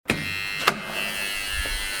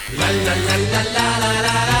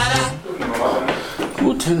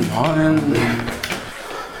Guten Morgen.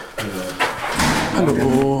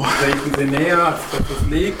 Hallo. Treten Sie näher, als das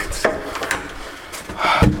liegt.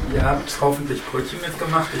 Ihr habt hoffentlich Brötchen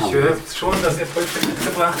mitgemacht. Ich höre schon, dass ihr Brötchen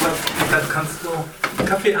mitgebracht habt. Dann kannst du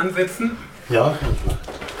Kaffee ansetzen. Ja.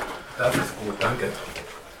 Das ist gut, danke.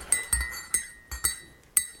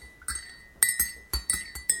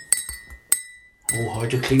 Oh,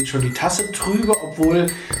 heute klingt schon die Tasse trübe, obwohl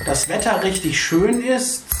das Wetter richtig schön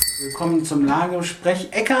ist. Willkommen zum Lagebesprech.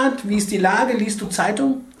 Eckart, wie ist die Lage? Liest du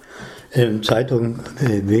Zeitung? Zeitung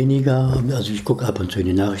weniger, also ich gucke ab und zu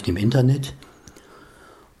die Nachrichten im Internet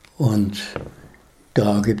und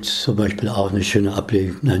da gibt es zum Beispiel auch eine schöne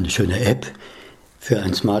App für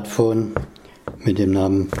ein Smartphone mit dem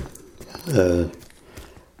Namen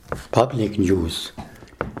Public News,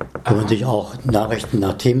 wo man sich auch Nachrichten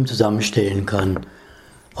nach Themen zusammenstellen kann,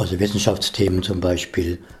 also Wissenschaftsthemen zum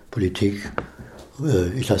Beispiel, Politik,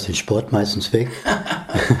 ich lasse den Sport meistens weg.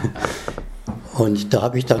 Und da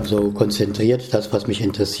habe ich dann so konzentriert, das, was mich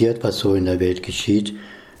interessiert, was so in der Welt geschieht,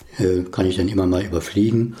 kann ich dann immer mal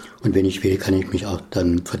überfliegen. Und wenn ich will, kann ich mich auch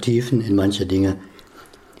dann vertiefen in manche Dinge.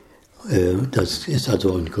 Das ist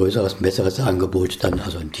also ein größeres, ein besseres Angebot, dann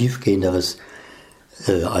also ein tiefgehenderes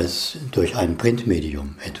als durch ein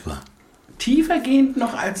Printmedium etwa. Tiefergehend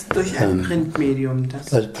noch als durch ein Printmedium?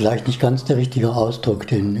 Also vielleicht nicht ganz der richtige Ausdruck,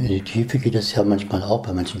 denn in die Tiefe geht es ja manchmal auch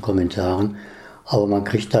bei manchen Kommentaren, aber man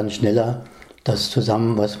kriegt dann schneller das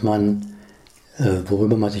zusammen, was man,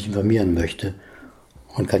 worüber man sich informieren möchte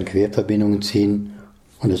und kann Querverbindungen ziehen.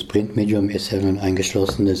 Und das Printmedium ist ja ein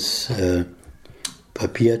eingeschlossenes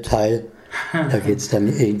Papierteil, da geht es dann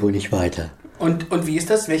irgendwo nicht weiter. Und wie ist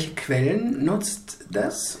das? Welche Quellen nutzt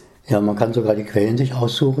das? Ja, man kann sogar die Quellen sich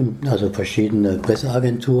aussuchen, also verschiedene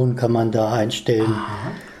Presseagenturen kann man da einstellen.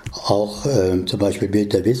 Aha. Auch zum Beispiel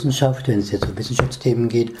Bild der Wissenschaft, wenn es jetzt um Wissenschaftsthemen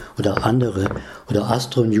geht, oder andere, oder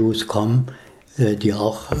Astronews.com, die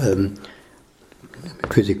auch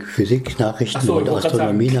Physik-Nachrichten und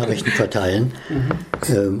Astronomie-Nachrichten verteilen.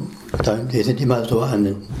 Die sind immer so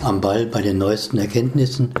am Ball bei den neuesten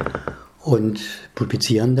Erkenntnissen und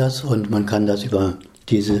publizieren das und man kann das über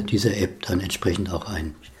diese App dann entsprechend auch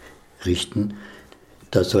einrichten,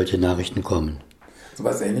 dass solche Nachrichten kommen. So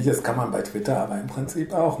was Ähnliches kann man bei Twitter aber im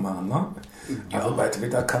Prinzip auch machen, ne? Ja. Also bei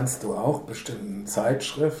Twitter kannst du auch bestimmten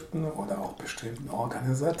Zeitschriften oder auch bestimmten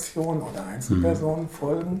Organisationen oder Einzelpersonen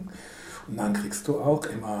folgen. Und dann kriegst du auch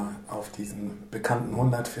immer auf diesen bekannten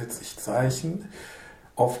 140 Zeichen,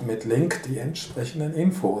 oft mit Link, die entsprechenden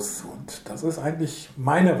Infos. Und das ist eigentlich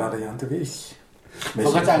meine Variante, wie ich mich...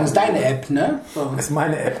 Ich wollte sagen, das ist deine App, ne? Das ist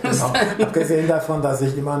meine App, genau. Abgesehen davon, dass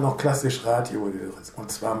ich immer noch klassisch Radio höre.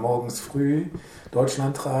 Und zwar morgens früh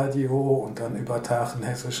Deutschlandradio und dann über Tag den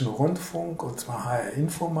Hessischen Rundfunk, und zwar HR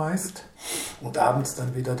Info meist. Und abends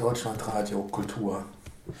dann wieder Deutschlandradio Kultur.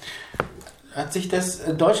 Hat sich das...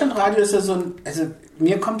 Deutschlandradio ist ja so ein... Also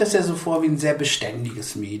mir kommt das ja so vor wie ein sehr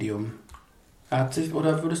beständiges Medium. Hat sich,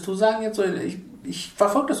 oder würdest du sagen, jetzt so, ich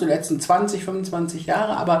verfolge das so die letzten 20, 25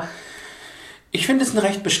 Jahre, aber ich finde es ein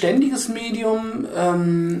recht beständiges Medium.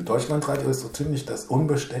 Deutschlandradio ist so ziemlich das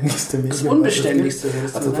unbeständigste Medium. Das unbeständigste.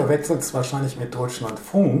 Also verwechselt es wahrscheinlich mit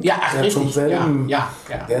Deutschlandfunk, ja, der richtig.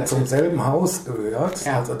 Zum selben Haus gehört.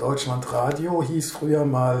 Ja. Also Deutschlandradio hieß früher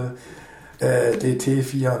mal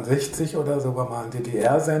DT64 oder sogar mal ein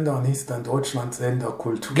DDR-Sender und hieß dann Deutschlandsender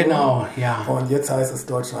Kultur. Genau, ja. Und jetzt heißt es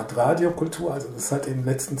Deutschlandradio Kultur. Also das hat in den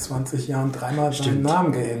letzten 20 Jahren dreimal seinen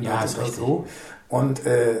Namen geändert oder so. Und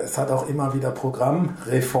es hat auch immer wieder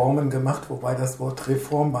Programmreformen gemacht, wobei das Wort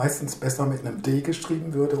Reform meistens besser mit einem D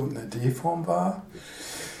geschrieben würde und eine D-Form war.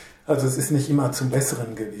 Also es ist nicht immer zum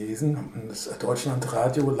Besseren gewesen. Und das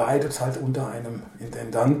Deutschlandradio leidet halt unter einem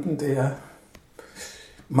Intendanten, der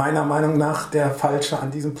meiner Meinung nach der Falsche an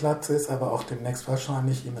diesem Platz ist, aber auch demnächst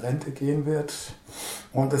wahrscheinlich in Rente gehen wird.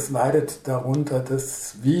 Und es leidet darunter,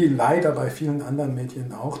 dass, wie leider bei vielen anderen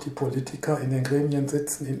Medien auch, die Politiker in den Gremien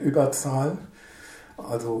sitzen in Überzahl.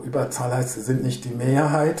 Also Überzahl heißt, sie sind nicht die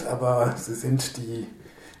Mehrheit, aber sie sind die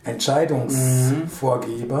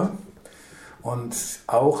Entscheidungsvorgeber. Und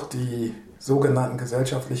auch die sogenannten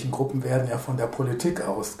gesellschaftlichen Gruppen werden ja von der Politik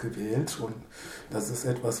ausgewählt. Und das ist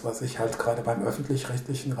etwas, was ich halt gerade beim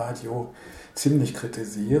öffentlich-rechtlichen Radio ziemlich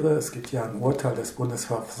kritisiere. Es gibt ja ein Urteil des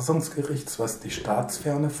Bundesverfassungsgerichts, was die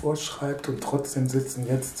Staatsferne vorschreibt. Und trotzdem sitzen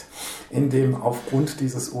jetzt in dem aufgrund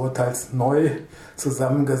dieses Urteils neu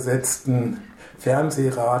zusammengesetzten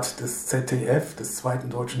Fernsehrat des ZDF, des Zweiten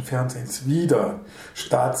Deutschen Fernsehens, wieder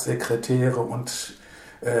Staatssekretäre und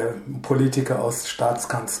Politiker aus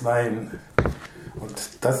Staatskanzleien. Und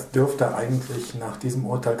das dürfte eigentlich nach diesem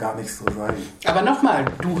Urteil gar nicht so sein. Aber nochmal,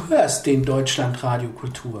 du hörst den Deutschlandradio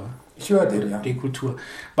Kultur. Ich höre den, ja. Die Kultur.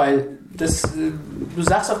 Weil das, du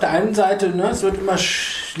sagst auf der einen Seite, ne, es wird immer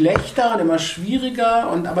schlechter und immer schwieriger,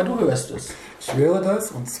 aber du hörst es. Ich höre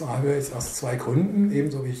das, und zwar höre ich es aus 2 Gründen,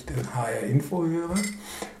 ebenso wie ich den HR Info höre.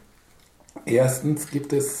 Erstens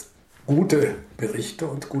gibt es gute Berichte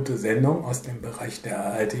und gute Sendungen aus dem Bereich der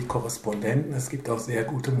ARD-Korrespondenten. Es gibt auch sehr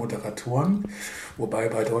gute Moderatoren, wobei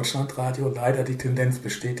bei Deutschlandradio leider die Tendenz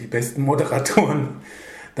besteht, die besten Moderatoren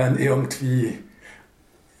dann irgendwie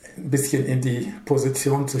ein bisschen in die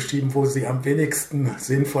Position zu schieben, wo sie am wenigsten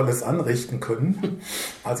Sinnvolles anrichten können.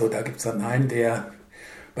 Also da gibt es dann einen, der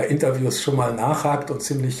bei Interviews schon mal nachhakt und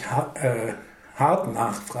ziemlich hart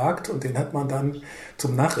nachfragt, und den hat man dann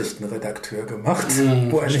zum Nachrichtenredakteur gemacht,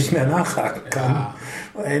 wo er nicht mehr nachhaken kann. Ja.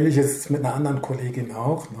 Ähnliches ist mit einer anderen Kollegin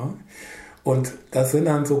auch. Ne? Und das sind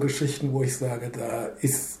dann so Geschichten, wo ich sage, da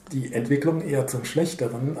ist die Entwicklung eher zum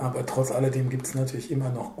Schlechteren, aber trotz alledem gibt es natürlich immer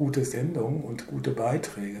noch gute Sendungen und gute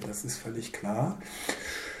Beiträge, das ist völlig klar.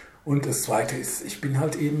 Und das Zweite ist, ich bin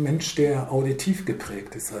halt eben Mensch, der auditiv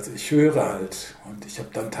geprägt ist. Also ich höre halt. Und ich habe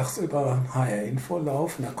dann tagsüber HR-Info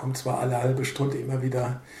laufen. Da kommt zwar alle halbe Stunde immer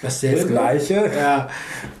wieder das Gleiche. Ja.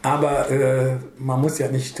 Aber man muss ja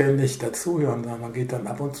nicht ständig dazuhören, sondern man geht dann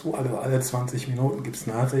ab und zu, alle 20 Minuten gibt es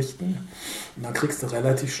Nachrichten. Und dann kriegst du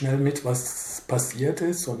relativ schnell mit, was passiert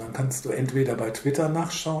ist. Und dann kannst du entweder bei Twitter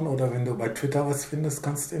nachschauen, oder wenn du bei Twitter was findest,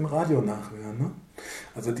 kannst du im Radio nachhören. Ne?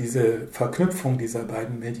 Also diese Verknüpfung dieser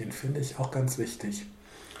beiden Medien finde ich auch ganz wichtig.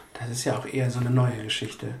 Das ist ja auch eher so eine neue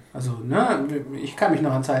Geschichte. Also, ne, ich kann mich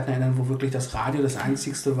noch an Zeiten erinnern, wo wirklich das Radio das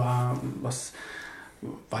Einzigste war,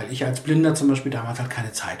 weil ich als Blinder zum Beispiel damals halt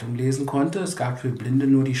keine Zeitung lesen konnte. Es gab für Blinde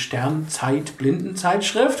nur die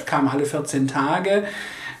Sternzeit-Blindenzeitschrift, kam alle 14 Tage,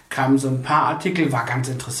 kamen so ein paar Artikel, war ganz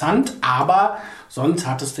interessant, aber sonst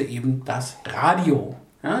hattest du eben das Radio.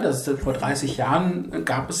 Ja, das ist, vor 30 Jahren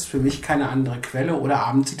gab es für mich keine andere Quelle, oder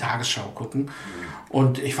abends die Tagesschau gucken.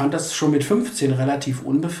 Und ich fand das schon mit 15 relativ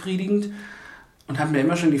unbefriedigend und habe mir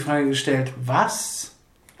immer schon die Frage gestellt, was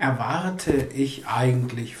erwarte ich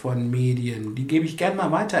eigentlich von Medien? Die gebe ich gerne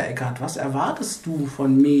mal weiter, Eckhard. Was erwartest du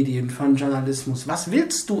von Medien, von Journalismus? Was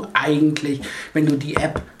willst du eigentlich, wenn du die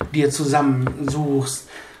App dir zusammensuchst,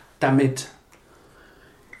 damit?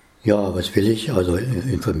 Ja, was will ich? Also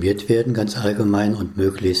informiert werden, ganz allgemein und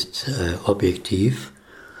möglichst objektiv,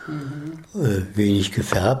 wenig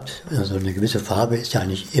gefärbt. Also eine gewisse Farbe ist ja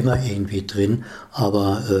eigentlich immer irgendwie drin,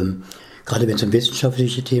 aber gerade wenn es um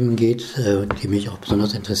wissenschaftliche Themen geht, die mich auch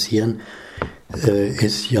besonders interessieren,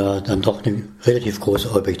 ist ja dann doch eine relativ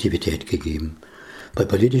große Objektivität gegeben. Bei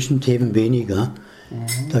politischen Themen weniger.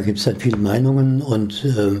 Da gibt es dann viele Meinungen und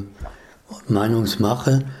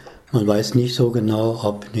Meinungsmache. Man weiß nicht so genau,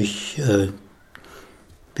 ob nicht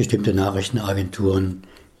bestimmte Nachrichtenagenturen,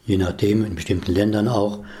 je nachdem, in bestimmten Ländern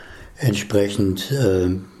auch, entsprechend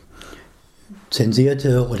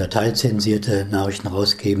zensierte oder teilzensierte Nachrichten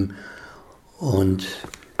rausgeben und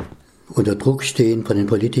unter Druck stehen von den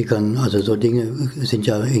Politikern. Also so Dinge sind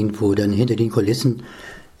ja irgendwo dann hinter den Kulissen.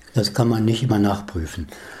 Das kann man nicht immer nachprüfen.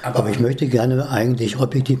 Aber ich möchte gerne eigentlich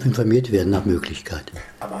objektiv informiert werden nach Möglichkeit.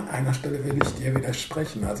 Aber an einer Stelle will ich dir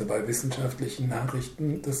widersprechen. Also bei wissenschaftlichen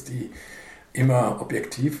Nachrichten, dass die immer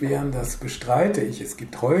objektiv wären, das bestreite ich. Es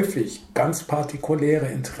gibt häufig ganz partikuläre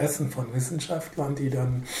Interessen von Wissenschaftlern, die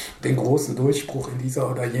dann den großen Durchbruch in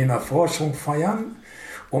dieser oder jener Forschung feiern,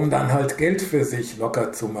 um dann halt Geld für sich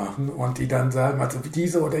locker zu machen, und die dann sagen, also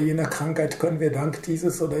diese oder jene Krankheit können wir dank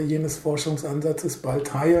dieses oder jenes Forschungsansatzes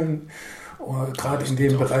bald heilen. Gerade in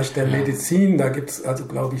dem Bereich der Medizin, da gibt es also,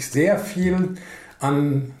 glaube ich, sehr viel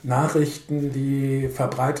an Nachrichten, die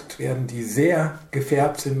verbreitet werden, die sehr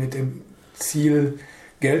gefärbt sind mit dem Ziel,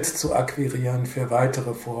 Geld zu akquirieren für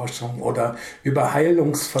weitere Forschung oder über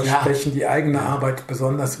Heilungsversprechen die eigene Arbeit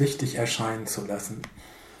besonders wichtig erscheinen zu lassen.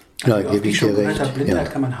 Ja, gebe ich dir recht.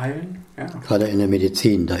 Blindheit kann man heilen. Ja. Gerade in der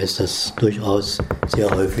Medizin, da ist das durchaus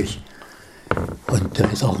sehr häufig. Und da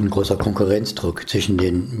ist auch ein großer Konkurrenzdruck zwischen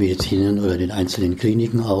den Medizinern oder den einzelnen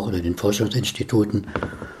Kliniken auch oder den Forschungsinstituten.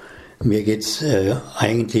 Mir geht es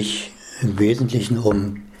eigentlich im Wesentlichen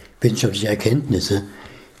um wissenschaftliche Erkenntnisse,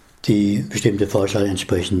 die bestimmte Forscher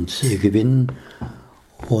entsprechend gewinnen,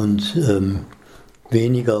 und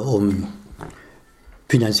weniger um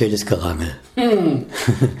finanzielles Gerangel.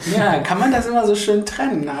 Ja, kann man das immer so schön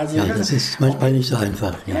trennen? Also, ja, das ist manchmal nicht so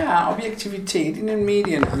einfach. Ja, Objektivität in den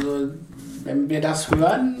Medien. Also wenn wir das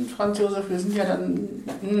hören, Franz Josef, wir sind ja dann,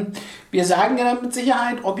 wir sagen ja dann mit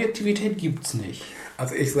Sicherheit, Objektivität gibt es nicht.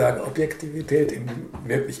 Also ich sage, Objektivität im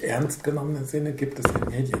wirklich ernst genommenen Sinne gibt es in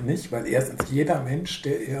Medien nicht, weil erstens jeder Mensch,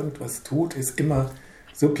 der irgendwas tut, ist immer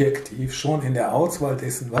subjektiv, schon in der Auswahl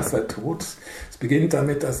dessen, was er tut. Es beginnt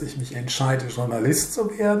damit, dass ich mich entscheide, Journalist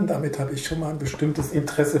zu werden. Damit habe ich schon mal ein bestimmtes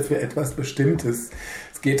Interesse für etwas Bestimmtes.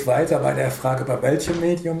 Es geht weiter bei der Frage, bei welchem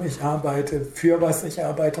Medium ich arbeite, für was ich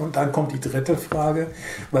arbeite. Und dann kommt die dritte Frage,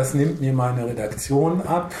 was nimmt mir meine Redaktion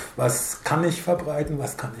ab? Was kann ich verbreiten,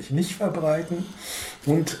 was kann ich nicht verbreiten?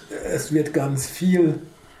 Und es wird ganz viel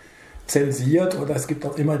zensiert oder es gibt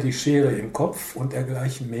auch immer die Schere im Kopf und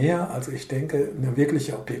dergleichen mehr. Also ich denke, eine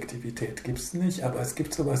wirkliche Objektivität gibt es nicht, aber es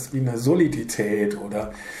gibt sowas wie eine Solidität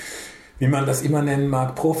oder wie man das immer nennen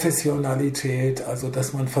mag, Professionalität, also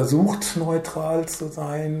dass man versucht, neutral zu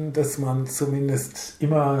sein, dass man zumindest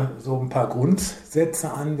immer so ein paar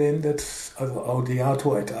Grundsätze anwendet, also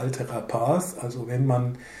audiatur et altera pars, also wenn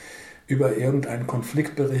man über irgendeinen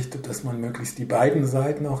Konflikt berichtet, dass man möglichst die beiden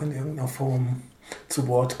Seiten auch in irgendeiner Form zu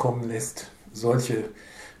Wort kommen lässt. Solche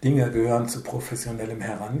Dinge gehören zu professionellem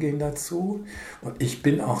Herangehen dazu. Und ich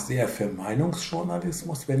bin auch sehr für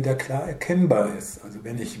Meinungsjournalismus, wenn der klar erkennbar ist. Also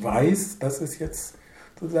wenn ich weiß, das ist jetzt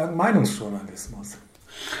sozusagen Meinungsjournalismus.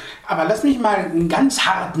 Aber lass mich mal ganz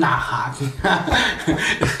hart nachhaken.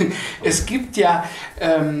 Es gibt ja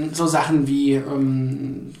so Sachen wie,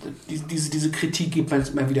 diese Kritik gibt man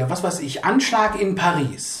immer wieder, was weiß ich, Anschlag in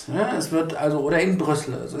Paris. Ja, es wird also, oder in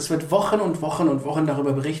Brüssel. Also es wird Wochen und Wochen und Wochen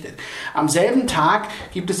darüber berichtet. Am selben Tag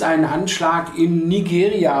gibt es einen Anschlag in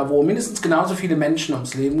Nigeria, wo mindestens genauso viele Menschen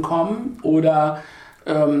ums Leben kommen. Oder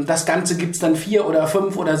das Ganze gibt es dann 4 oder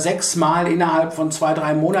 5 oder 6 Mal innerhalb von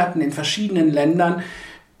 2-3 Monaten in verschiedenen Ländern.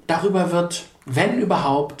 Darüber wird, wenn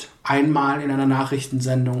überhaupt, einmal in einer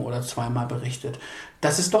Nachrichtensendung oder 2-mal berichtet.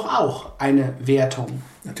 Das ist doch auch eine Wertung.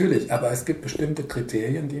 Natürlich, aber es gibt bestimmte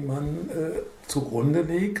Kriterien, die man zugrunde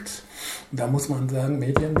legt. Da muss man sagen,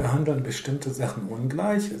 Medien behandeln bestimmte Sachen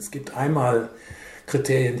ungleich. Es gibt einmal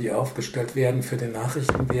Kriterien, die aufgestellt werden für den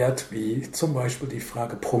Nachrichtenwert, wie zum Beispiel die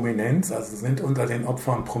Frage Prominenz, also sind unter den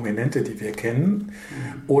Opfern Prominente, die wir kennen,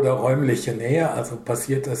 oder räumliche Nähe, also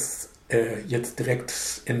passiert das jetzt direkt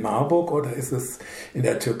in Marburg oder ist es in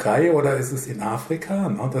der Türkei oder ist es in Afrika?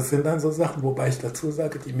 Und das sind dann so Sachen, wobei ich dazu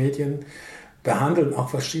sage, die Medien behandeln auch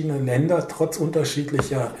verschiedene Länder trotz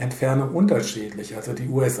unterschiedlicher Entfernung unterschiedlich. Also die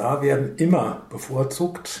USA werden immer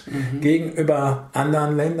bevorzugt gegenüber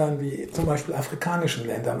anderen Ländern, wie zum Beispiel afrikanischen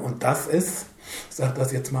Ländern. Und das ist, ich sage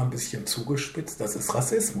das jetzt mal ein bisschen zugespitzt, das ist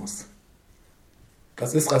Rassismus.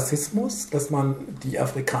 Das ist Rassismus, dass man die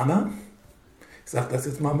Afrikaner, ich sage das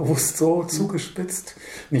jetzt mal bewusst so zugespitzt,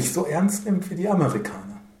 nicht so ernst nimmt wie die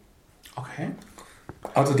Amerikaner. Okay.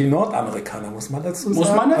 Also die Nordamerikaner, muss man dazu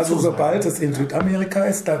sagen. Also sobald es in Südamerika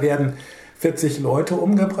ist, da werden 40 Leute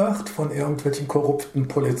umgebracht von irgendwelchen korrupten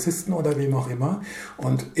Polizisten oder wem auch immer.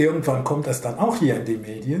 Und irgendwann kommt das dann auch hier in die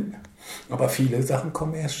Medien. Aber viele Sachen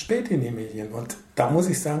kommen erst spät in die Medien. Und da muss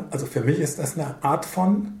ich sagen, also für mich ist das eine Art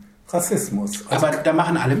von Rassismus. Also, aber da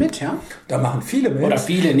machen alle mit, ja? Da machen viele mit. Oder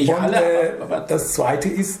viele, nicht alle. Aber das Zweite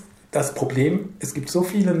ist das Problem, es gibt so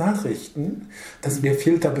viele Nachrichten, dass wir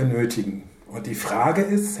Filter benötigen. Und die Frage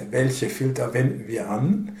ist, welche Filter wenden wir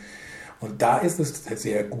an? Und da ist es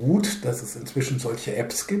sehr gut, dass es inzwischen solche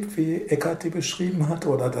Apps gibt, wie Eckart die beschrieben hat,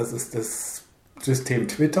 oder dass es das System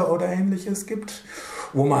Twitter oder Ähnliches gibt,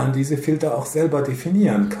 wo man diese Filter auch selber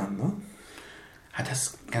definieren kann. Ne? Hat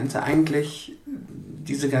das Ganze eigentlich,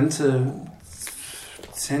 diese ganze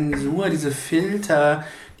Zensur, diese Filter,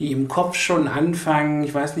 die im Kopf schon anfangen,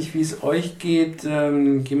 ich weiß nicht, wie es euch geht,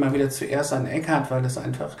 geh mal wieder zuerst an Eckart,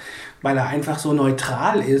 weil er einfach so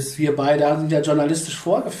neutral ist. Wir beide sind ja journalistisch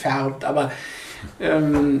vorgefärbt, aber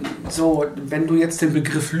so, wenn du jetzt den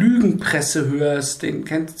Begriff Lügenpresse hörst, den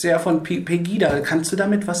kennst du ja von Pegida, kannst du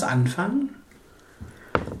damit was anfangen?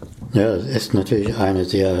 Ja, es ist natürlich eine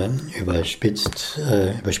sehr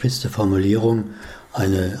überspitzte Formulierung,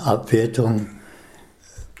 eine Abwertung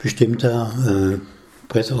bestimmter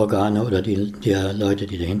Presseorgane oder der Leute,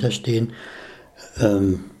 die dahinter stehen.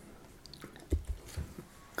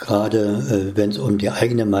 Gerade wenn es um die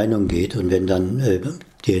eigene Meinung geht und wenn dann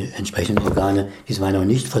die entsprechenden Organe diese Meinung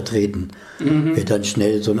nicht vertreten, wird dann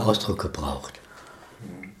schnell so ein Ausdruck gebraucht.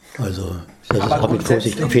 Also das ist auch mit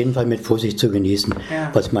Vorsicht, auf jeden Fall mit Vorsicht zu genießen, ja.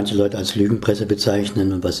 Was manche Leute als Lügenpresse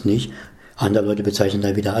bezeichnen und was nicht. Andere Leute bezeichnen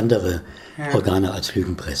da wieder andere Organe als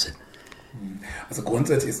Lügenpresse. Also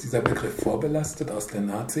grundsätzlich ist dieser Begriff vorbelastet aus der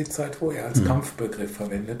Nazi-Zeit, wo er als Kampfbegriff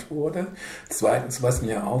verwendet wurde. Zweitens, was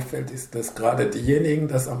mir auffällt, ist, dass gerade diejenigen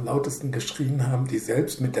das am lautesten geschrien haben, die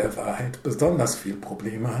selbst mit der Wahrheit besonders viel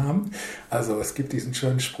Probleme haben. Also es gibt diesen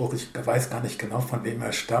schönen Spruch, ich weiß gar nicht genau, von wem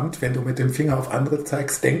er stammt, wenn du mit dem Finger auf andere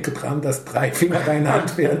zeigst, denke dran, dass 3 Finger deiner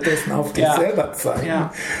Hand währenddessen auf dich selber zeigen.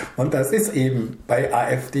 Ja. Und das ist eben bei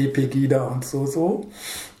AfD, Pegida und so.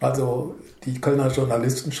 Also die Kölner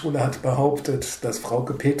Journalistenschule hat behauptet, dass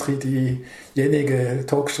Frauke Petry diejenige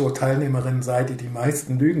Talkshow-Teilnehmerin sei, die die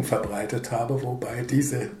meisten Lügen verbreitet habe, wobei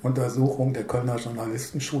diese Untersuchung der Kölner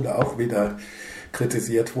Journalistenschule auch wieder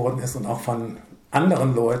kritisiert worden ist und auch von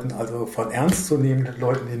anderen Leuten, also von ernstzunehmenden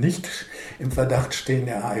Leuten, die nicht im Verdacht stehen,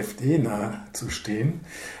 der AfD nahe zu stehen.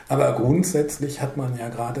 Aber grundsätzlich hat man ja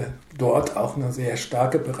gerade dort auch eine sehr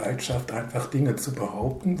starke Bereitschaft, einfach Dinge zu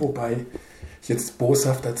behaupten, wobei ich jetzt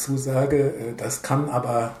boshaft dazu sage, das kann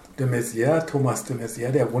aber Thomas de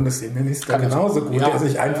Maizière, der Bundesinnenminister, genauso gut, der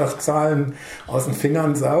sich einfach Zahlen aus den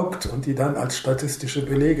Fingern saugt und die dann als statistische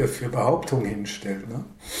Belege für Behauptungen hinstellt. Ne?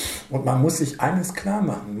 Und man muss sich eines klar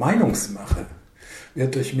machen, Meinungsmache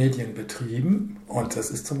wird durch Medien betrieben und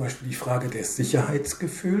das ist zum Beispiel die Frage des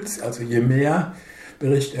Sicherheitsgefühls. Also je mehr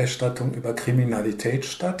Berichterstattung über Kriminalität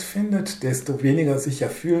stattfindet, desto weniger sicher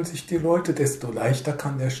fühlen sich die Leute, desto leichter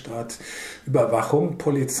kann der Staat Überwachung,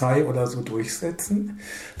 Polizei oder so durchsetzen.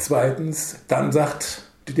 Zweitens, dann sagt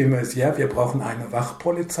de Maizière, wir brauchen eine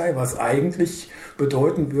Wachpolizei, was eigentlich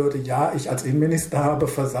bedeuten würde, ja, ich als Innenminister habe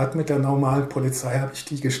versagt mit der normalen Polizei, habe ich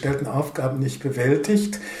die gestellten Aufgaben nicht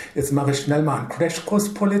bewältigt. Jetzt mache ich schnell mal einen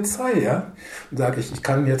Crashkurs Polizei, ja. Und sage ich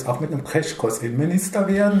kann jetzt auch mit einem Crashkurs Innenminister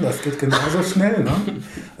werden, das geht genauso schnell, ne?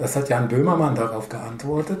 Das hat Jan Böhmermann darauf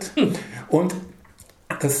geantwortet. Und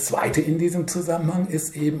das Zweite in diesem Zusammenhang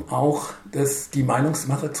ist eben auch, dass die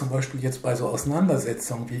Meinungsmache zum Beispiel jetzt bei so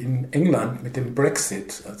Auseinandersetzungen wie in England mit dem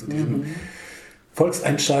Brexit, also diesem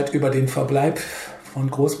Volksentscheid über den Verbleib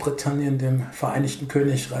von Großbritannien, dem Vereinigten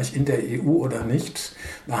Königreich in der EU oder nicht,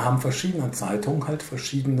 da haben verschiedene Zeitungen halt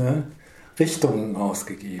verschiedene Richtungen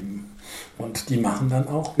ausgegeben. Und die machen dann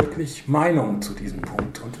auch wirklich Meinungen zu diesem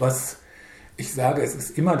Punkt. Und was ich sage, es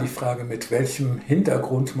ist immer die Frage, mit welchem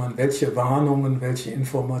Hintergrund man welche Warnungen, welche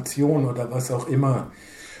Informationen oder was auch immer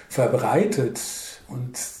verbreitet.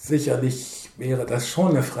 Und sicherlich wäre das schon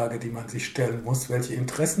eine Frage, die man sich stellen muss. Welche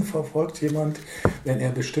Interessen verfolgt jemand, wenn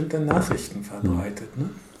er bestimmte Nachrichten verbreitet? Ne?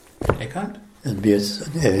 Eckart? Mir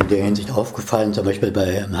ist in der Hinsicht aufgefallen, zum Beispiel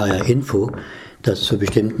bei HR Info, dass zu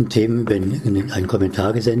bestimmten Themen, wenn ein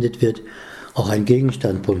Kommentar gesendet wird, auch ein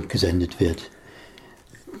Gegenstandpunkt gesendet wird.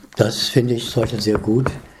 Das finde ich sollte sehr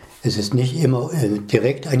gut. Es ist nicht immer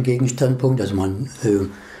direkt ein Gegenstandpunkt, also man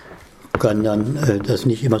kann dann das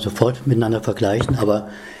nicht immer sofort miteinander vergleichen, aber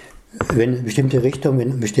wenn bestimmte Richtungen,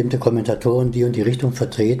 wenn bestimmte Kommentatoren die und die Richtung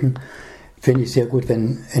vertreten, finde ich sehr gut,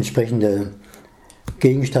 wenn entsprechende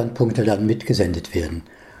Gegenstandpunkte dann mitgesendet werden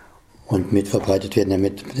und mitverbreitet werden,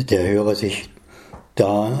 damit der Hörer sich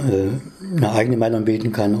da eine eigene Meinung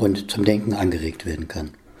bilden kann und zum Denken angeregt werden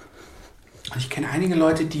kann. Ich kenne einige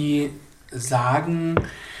Leute, die sagen,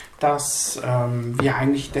 dass wir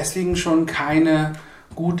eigentlich deswegen schon keine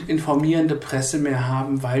gut informierende Presse mehr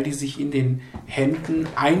haben, weil die sich in den Händen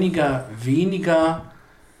einiger weniger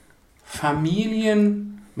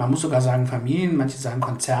Familien, man muss sogar sagen Familien, manche sagen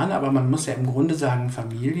Konzerne, aber man muss ja im Grunde sagen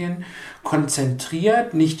Familien,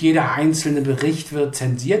 konzentriert. Nicht jeder einzelne Bericht wird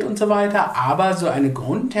zensiert und so weiter, aber so eine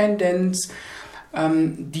Grundtendenz,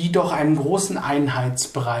 die doch einen großen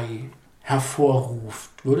Einheitsbrei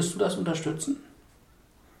hervorruft. Würdest du das unterstützen?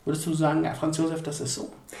 Würdest du sagen, Franz Josef, das ist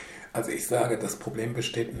so? Also ich sage, das Problem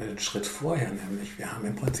besteht einen Schritt vorher, nämlich wir haben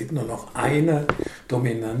im Prinzip nur noch eine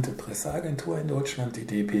dominante Presseagentur in Deutschland, die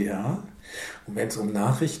dpa. Und wenn es um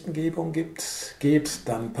Nachrichtengebung geht,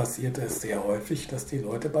 dann passiert es sehr häufig, dass die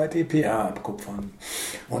Leute bei dpa abkupfern.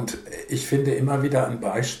 Und ich finde immer wieder ein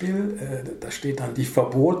Beispiel, da steht dann die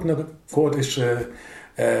verbotene kurdische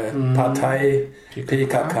Partei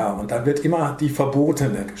PKK und da wird immer die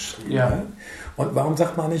Verbotene geschrieben. Ja. Und warum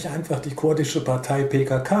sagt man nicht einfach die kurdische Partei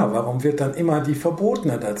PKK? Warum wird dann immer die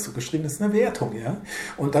Verbotene dazu geschrieben? Das ist eine Wertung, ja.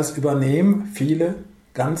 Und das übernehmen viele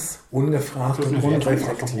ganz ungefragt und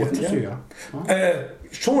unreflektiert. Ja.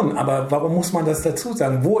 Schon, aber warum muss man das dazu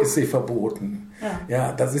sagen? Wo ist sie verboten?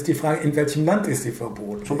 Ja, das ist die Frage, in welchem Land ist sie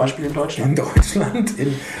verboten? Zum Beispiel in Deutschland. In Deutschland.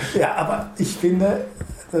 Ja, aber ich finde,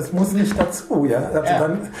 Das muss nicht dazu, ja. Also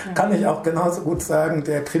dann kann ich auch genauso gut sagen,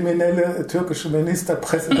 der kriminelle türkische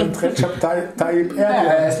Ministerpräsident Recep Tayyip Erdogan.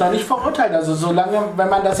 Ja, er ist noch nicht verurteilt. Also solange, wenn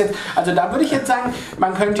man das jetzt, also da würde ich jetzt sagen,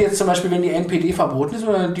 man könnte jetzt zum Beispiel, wenn die NPD verboten ist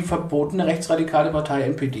oder die verbotene rechtsradikale Partei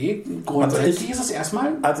NPD, grundsätzlich ist es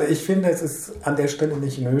erstmal... Also ich finde, es ist an der Stelle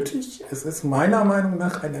nicht nötig. Es ist meiner Meinung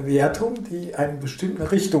nach eine Wertung, die eine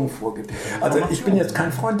bestimmte Richtung vorgibt. Also ich bin jetzt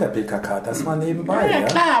kein Freund der PKK, das war nebenbei. Ja,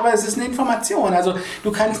 klar, aber es ist eine Information. Also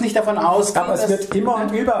du kannst nicht davon ausgehen, aber es wird immer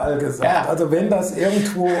und überall gesagt. Ja. Also wenn das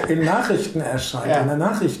irgendwo in Nachrichten erscheint, in der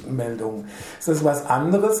Nachrichtenmeldung, ist das was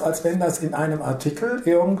anderes, als wenn das in einem Artikel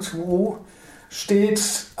irgendwo steht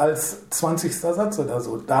als 20. Satz oder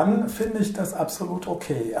so. Dann finde ich das absolut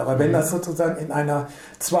okay. Aber wenn das sozusagen in einer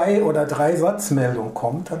 2- oder 3-Satzmeldung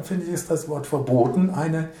kommt, dann finde ich, ist das Wort verboten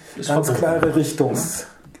eine ganz klare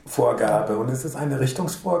Richtungsvorgabe. Und es ist eine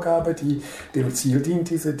Richtungsvorgabe, die dem Ziel dient,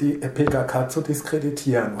 die PKK zu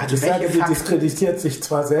diskreditieren. Und ich sage, die diskreditiert sich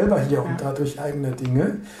zwar selber hier und dadurch eigene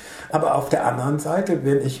Dinge, aber auf der anderen Seite,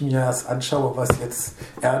 wenn ich mir das anschaue, was jetzt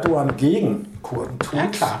Erdogan gegen Kurden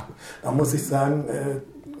tut, dann muss ich sagen,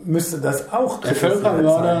 müsste das auch der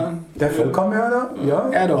Völkermörder sein. Der Völkermörder, ja.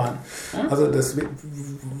 Erdogan. Ja? Also das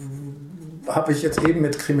habe ich jetzt eben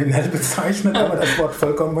mit kriminell bezeichnet, aber das Wort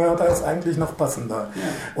Völkermörder ist eigentlich noch passender.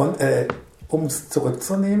 Ja. Und um es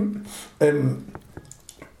zurückzunehmen,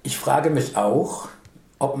 ich frage mich auch,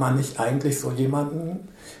 ob man nicht eigentlich so jemanden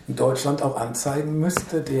in Deutschland auch anzeigen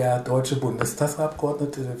müsste, der deutsche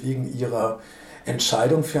Bundestagsabgeordnete wegen ihrer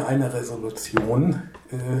Entscheidung für eine Resolution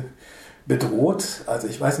bedroht. Also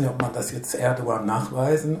ich weiß nicht, ob man das jetzt Erdogan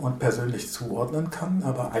nachweisen und persönlich zuordnen kann,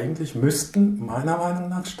 aber eigentlich müssten meiner Meinung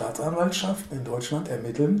nach Staatsanwaltschaften in Deutschland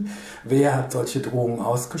ermitteln, wer hat solche Drohungen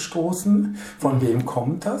ausgestoßen, von wem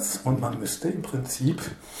kommt das, und man müsste im Prinzip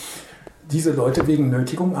diese Leute wegen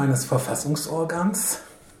Nötigung eines Verfassungsorgans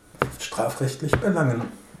strafrechtlich belangen.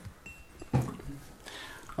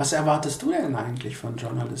 Was erwartest du denn eigentlich von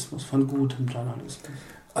Journalismus, von gutem Journalismus?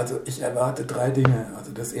 Also ich erwarte 3 Dinge.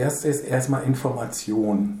 Also das erste ist erstmal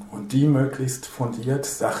Information und die möglichst fundiert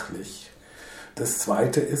sachlich. Das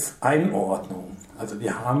zweite ist Einordnung. Also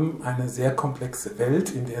wir haben eine sehr komplexe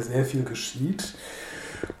Welt, in der sehr viel geschieht.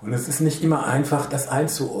 Und es ist nicht immer einfach, das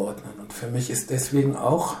einzuordnen. Und für mich ist deswegen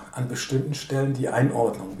auch an bestimmten Stellen die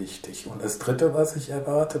Einordnung wichtig. Und das Dritte, was ich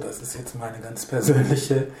erwarte, das ist jetzt meine ganz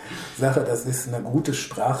persönliche Sache, das ist eine gute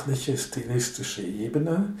sprachliche, stilistische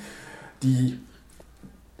Ebene, die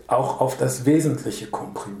auch auf das Wesentliche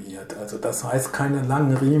komprimiert. Also das heißt, keine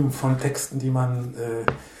langen Riemen von Texten, die man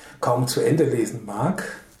kaum zu Ende lesen mag.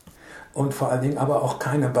 Und vor allen Dingen aber auch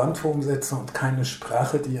keine Bandwurmsätze und keine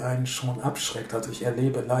Sprache, die einen schon abschreckt. Also ich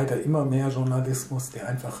erlebe leider immer mehr Journalismus, der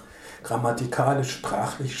einfach grammatikalisch,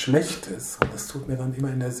 sprachlich schlecht ist. Und das tut mir dann immer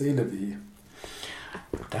in der Seele weh.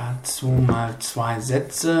 Dazu mal 2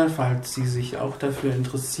 Sätze, falls Sie sich auch dafür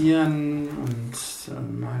interessieren und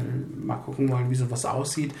mal gucken wollen, wie sowas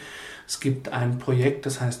aussieht. Es gibt ein Projekt,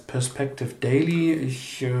 das heißt Perspective Daily.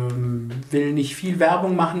 Ich will nicht viel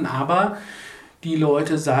Werbung machen, aber die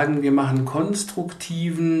Leute sagen, wir machen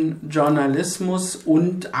konstruktiven Journalismus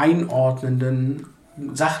und einordnenden,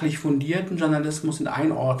 sachlich fundierten Journalismus und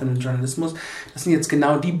einordnenden Journalismus. Das sind jetzt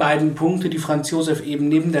genau die beiden Punkte, die Franz Josef eben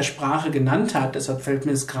neben der Sprache genannt hat. Deshalb fällt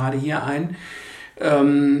mir es gerade hier ein.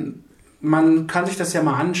 Man kann sich das ja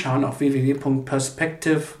mal anschauen auf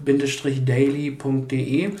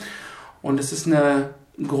www.perspective-daily.de. Und es ist eine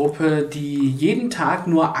Gruppe, die jeden Tag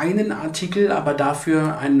nur einen Artikel, aber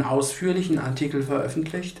dafür einen ausführlichen Artikel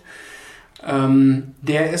veröffentlicht.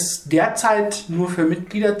 Der ist derzeit nur für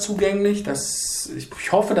Mitglieder zugänglich.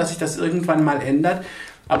 Ich hoffe, dass sich das irgendwann mal ändert.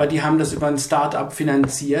 Aber die haben das über ein Start-up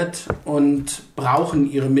finanziert und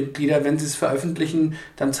brauchen ihre Mitglieder. Wenn sie es veröffentlichen,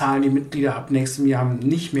 dann zahlen die Mitglieder ab nächstem Jahr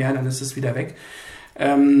nicht mehr, dann ist es wieder weg.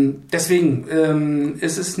 Deswegen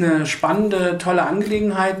ist es eine spannende, tolle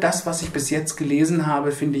Angelegenheit. Das, was ich bis jetzt gelesen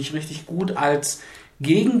habe, finde ich richtig gut als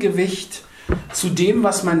Gegengewicht zu dem,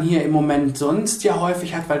 was man hier im Moment sonst ja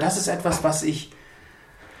häufig hat, weil das ist etwas, was ich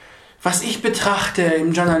betrachte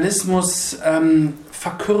im Journalismus,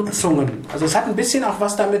 Verkürzungen. Also es hat ein bisschen auch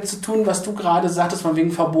was damit zu tun, was du gerade sagtest, von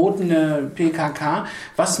wegen verbotene PKK.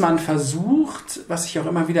 Was man versucht, was ich auch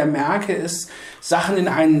immer wieder merke, ist, Sachen in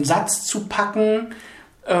einen Satz zu packen,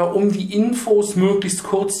 um die Infos möglichst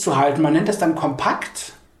kurz zu halten. Man nennt das dann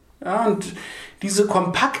kompakt. Ja, und diese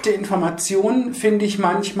kompakte Information finde ich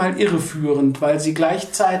manchmal irreführend, weil sie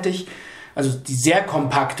gleichzeitig, also die sehr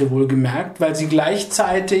kompakte wohlgemerkt, weil sie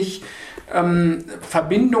gleichzeitig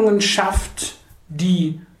Verbindungen schafft,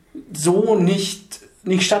 die so nicht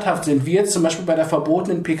nicht statthaft sind, wie jetzt zum Beispiel bei der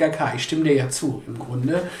verbotenen PKK. Ich stimme dir ja zu, im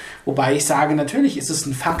Grunde. Wobei ich sage, natürlich ist es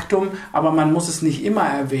ein Faktum, aber man muss es nicht immer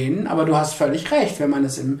erwähnen. Aber du hast völlig recht, wenn man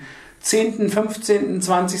es im 10., 15.,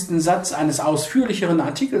 20. Satz eines ausführlicheren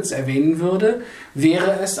Artikels erwähnen würde,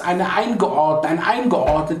 wäre es ein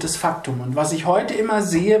eingeordnetes Faktum. Und was ich heute immer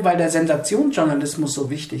sehe, weil der Sensationsjournalismus so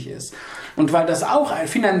wichtig ist und weil das auch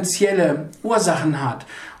finanzielle Ursachen hat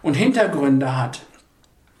und Hintergründe hat,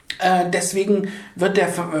 deswegen wird der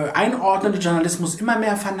einordnende Journalismus immer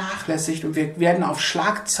mehr vernachlässigt und wir werden auf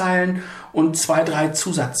Schlagzeilen und 2, 3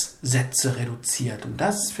 Zusatzsätze reduziert. Und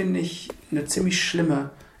das finde ich eine ziemlich schlimme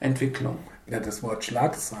Entwicklung. Ja, das Wort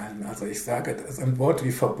Schlagzeilen, also ich sage, ein Wort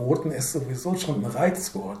wie verboten ist sowieso schon ein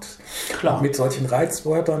Reizwort. Klar. Und mit solchen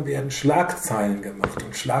Reizwörtern werden Schlagzeilen gemacht.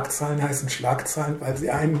 Und Schlagzeilen heißen Schlagzeilen, weil sie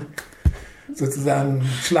einen sozusagen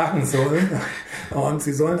schlagen sollen und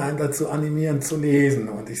sie sollen einen dazu animieren zu lesen.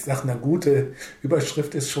 Und ich sage, eine gute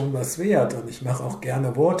Überschrift ist schon was wert und ich mache auch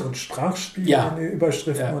gerne Wort- und Sprachspiele in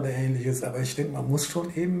Überschriften oder ähnliches, aber ich denke, man muss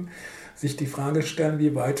schon eben sich die Frage stellen,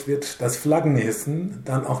 wie weit wird das Flaggenhissen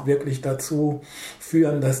dann auch wirklich dazu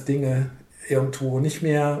führen, dass Dinge irgendwo nicht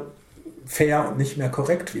mehr fair und nicht mehr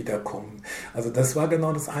korrekt wiederkommen. Also das war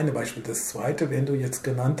genau das eine Beispiel. Das zweite, wenn du jetzt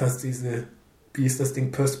genannt hast, wie ist das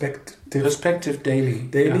Ding, Perspective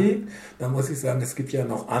Daily. Da muss ich sagen, es gibt ja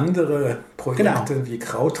noch andere Projekte wie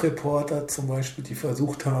Krautreporter zum Beispiel, die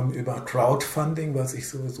versucht haben über Crowdfunding, was ich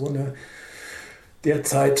sowieso eine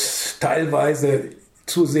derzeit teilweise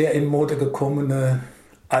zu sehr in Mode gekommene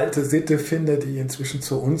alte Sitte finde, die inzwischen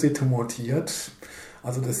zur Unsitte mutiert.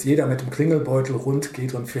 Also, dass jeder mit dem Klingelbeutel rund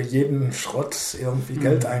geht und für jeden Schrott irgendwie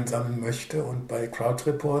Geld einsammeln möchte. Und bei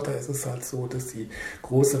Crowdreporter ist es halt so, dass sie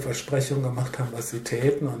große Versprechungen gemacht haben, was sie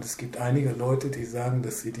täten. Und es gibt einige Leute, die sagen,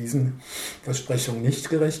 dass sie diesen Versprechungen nicht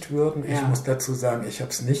gerecht würden. Ich muss dazu sagen, ich habe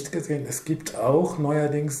es nicht gesehen. Es gibt auch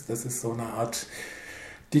neuerdings, das ist so eine Art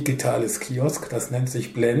digitales Kiosk, das nennt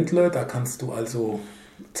sich Blendle. Da kannst du also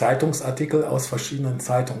Zeitungsartikel aus verschiedenen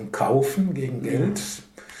Zeitungen kaufen gegen Geld.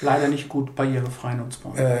 Leider nicht gut barrierefrei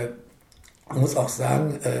nutzbar. Man muss auch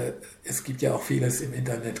sagen, es gibt ja auch vieles im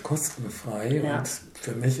Internet kostenfrei. Und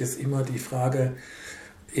für mich ist immer die Frage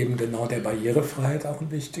eben genau der Barrierefreiheit auch ein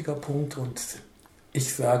wichtiger Punkt. Und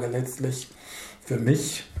ich sage letztlich, für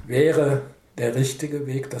mich wäre der richtige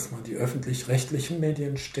Weg, dass man die öffentlich-rechtlichen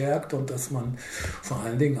Medien stärkt und dass man vor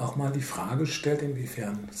allen Dingen auch mal die Frage stellt,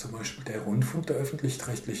 inwiefern zum Beispiel der Rundfunk, der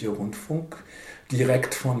öffentlich-rechtliche Rundfunk,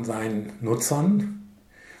 direkt von seinen Nutzern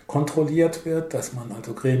kontrolliert wird, dass man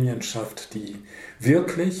also Gremien schafft, die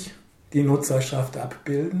wirklich die Nutzerschaft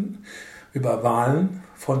abbilden, über Wahlen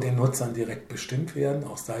von den Nutzern direkt bestimmt werden,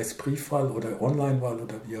 auch sei es Briefwahl oder Onlinewahl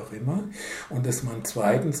oder wie auch immer. Und dass man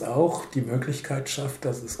zweitens auch die Möglichkeit schafft,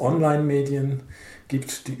 dass es Online-Medien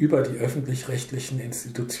gibt, die über die öffentlich-rechtlichen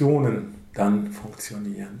Institutionen dann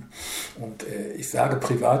funktionieren. Und ich sage,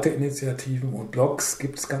 private Initiativen und Blogs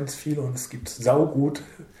gibt es ganz viele und es gibt saugute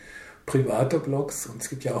private Blogs und es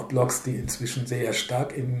gibt ja auch Blogs, die inzwischen sehr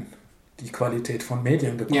stark in die Qualität von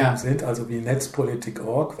Medien gekommen sind, also wie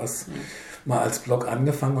Netzpolitik.org, was mal als Blog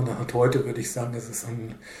angefangen und hat heute, würde ich sagen, es ist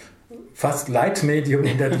ein fast Leitmedium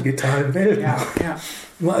in der digitalen Welt.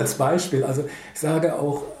 Nur als Beispiel. Also ich sage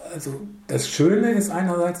auch, also das Schöne ist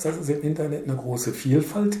einerseits, dass es im Internet eine große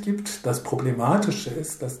Vielfalt gibt. Das Problematische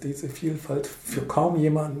ist, dass diese Vielfalt für kaum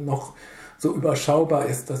jemanden noch so überschaubar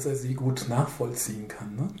ist, dass er sie gut nachvollziehen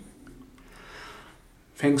kann. Ne?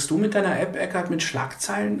 Fängst du mit deiner App, Eckart, mit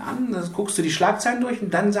Schlagzeilen an? Also guckst du die Schlagzeilen durch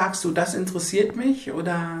und dann sagst du, das interessiert mich?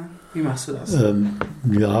 Oder wie machst du das?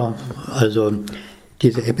 Ja, also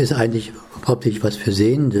diese App ist eigentlich hauptsächlich was für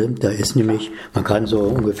Sehende. Da ist nämlich, man kann so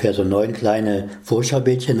ungefähr so 9 kleine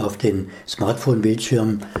Vorschaubildchen auf den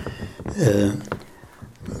Smartphone-Bildschirm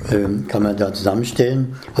kann man da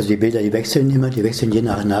zusammenstellen. Also die Bilder, die wechseln immer, die wechseln je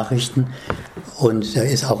nach Nachrichten. Und da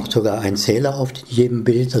ist auch sogar ein Zähler auf jedem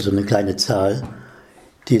Bild, also eine kleine Zahl,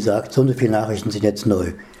 die sagt, so und so viele Nachrichten sind jetzt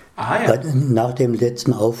neu. Nach dem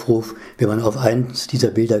letzten Aufruf, wenn man auf eins dieser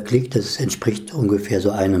Bilder klickt, das entspricht ungefähr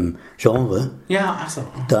so einem Genre,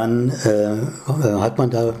 dann hat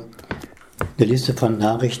man da eine Liste von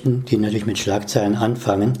Nachrichten, die natürlich mit Schlagzeilen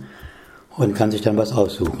anfangen und kann sich dann was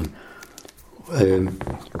aussuchen.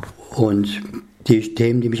 Und die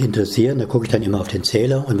Themen, die mich interessieren, da gucke ich dann immer auf den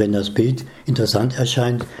Zähler und wenn das Bild interessant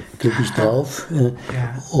erscheint, klicke ich drauf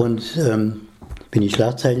und wenn die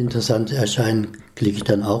Schlagzeilen interessant erscheinen, klicke ich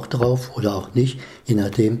dann auch drauf oder auch nicht, je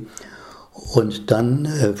nachdem. Und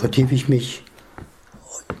dann vertiefe ich mich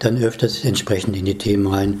dann öfters entsprechend in die Themen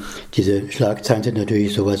rein. Diese Schlagzeilen sind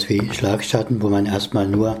natürlich sowas wie Schlagschatten, wo man erstmal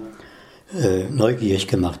nur neugierig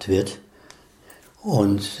gemacht wird.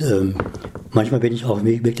 Und manchmal bin ich auch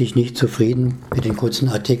wirklich nicht zufrieden mit den kurzen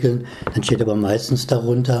Artikeln. Dann steht aber meistens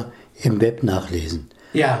darunter im Web nachlesen.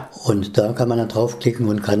 Ja. Und da kann man dann draufklicken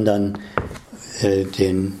und kann dann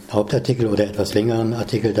den Hauptartikel oder etwas längeren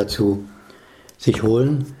Artikel dazu sich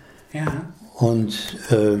holen. Ja. Und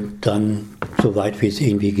dann, soweit wie es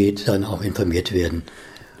irgendwie geht, dann auch informiert werden.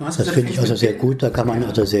 Das finde ich also sehr gut. Da kann man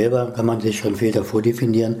also selber, kann man sich schon viel davor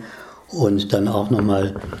definieren und dann auch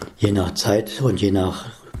nochmal je nach Zeit und je nach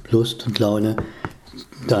Lust und Laune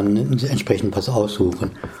dann entsprechend was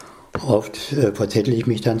aussuchen. Oft verzettel ich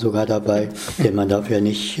mich dann sogar dabei, denn man darf ja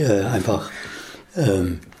nicht einfach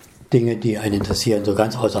Dinge, die einen interessieren, so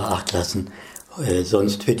ganz außer Acht lassen.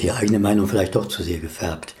 Sonst wird die eigene Meinung vielleicht doch zu sehr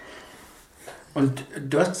gefärbt. Und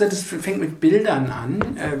du hast gesagt, es fängt mit Bildern an.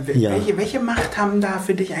 Welche Macht haben da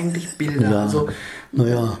für dich eigentlich Bilder? Ja, also,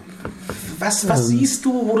 naja. Was siehst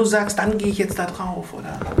du, wo du sagst, dann gehe ich jetzt da drauf?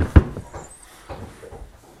 Oder?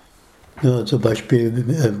 Ja, zum Beispiel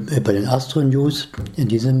bei den Astro-News in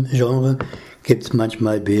diesem Genre gibt es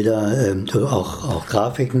manchmal Bilder, auch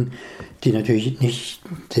Grafiken, die natürlich nicht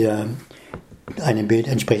einem Bild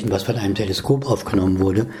entsprechen, was von einem Teleskop aufgenommen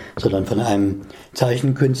wurde, sondern von einem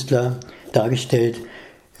Zeichenkünstler dargestellt,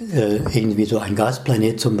 irgendwie so ein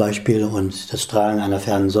Gasplanet zum Beispiel und das Strahlen einer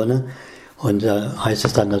fernen Sonne. Und da heißt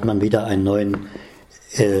es dann, dass man wieder einen neuen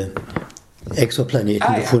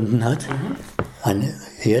Exoplaneten gefunden hat, einen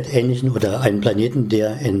erdähnlichen oder einen Planeten,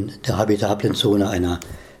 der in der habitablen Zone einer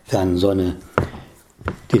fernen Sonne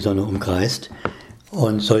die Sonne umkreist.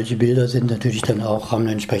 Und solche Bilder sind natürlich dann auch, haben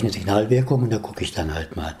eine entsprechende Signalwirkung und da gucke ich dann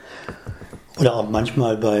halt mal. Oder auch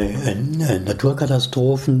manchmal bei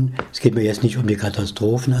Naturkatastrophen. Es geht mir jetzt nicht um die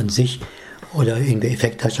Katastrophen an sich oder irgendwie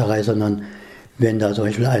Effekthascherei, sondern wenn da zum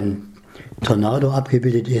Beispiel ein Tornado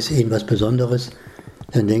abgebildet ist, irgendwas Besonderes,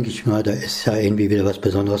 dann denke ich mal, da ist ja irgendwie wieder was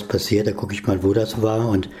Besonderes passiert. Da gucke ich mal, wo das war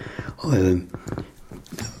und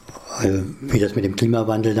wie das mit dem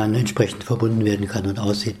Klimawandel dann entsprechend verbunden werden kann und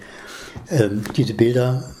aussieht. Diese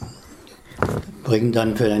Bilder bringen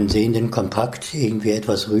dann für den Sehenden kompakt irgendwie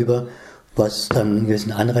etwas rüber, was dann einen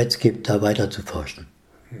gewissen Anreiz gibt, da weiter zu forschen.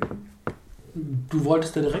 Du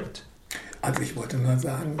wolltest da direkt? Also ich wollte nur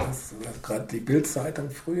sagen, dass gerade die Bild-Zeitung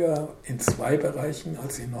früher in zwei Bereichen,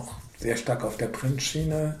 als sie noch sehr stark auf der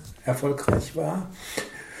Printschiene erfolgreich war,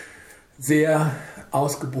 sehr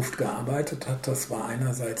ausgebufft gearbeitet hat. Das war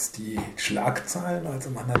einerseits die Schlagzeilen, also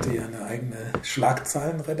man hatte ja eine eigene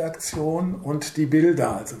Schlagzeilenredaktion, und die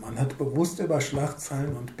Bilder, also man hat bewusst über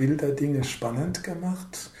Schlagzeilen und Bilder Dinge spannend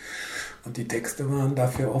gemacht. Und die Texte waren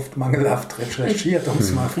dafür oft mangelhaft recherchiert, um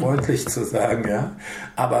es mal freundlich zu sagen. Ja.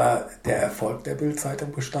 Aber der Erfolg der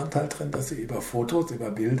Bild-Zeitung bestand halt drin, dass sie über Fotos,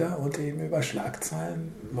 über Bilder und eben über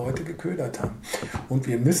Schlagzeilen Leute geködert haben. Und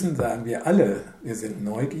wir müssen sagen, wir sind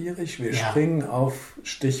neugierig, wir springen auf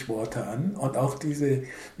Stichworte an und auch diese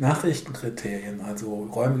Nachrichtenkriterien, also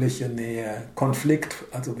räumliche Nähe, Konflikt,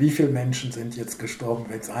 also wie viele Menschen sind jetzt gestorben.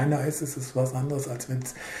 Wenn es einer ist, ist es was anderes, als wenn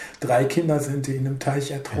es 3 Kinder sind, die in einem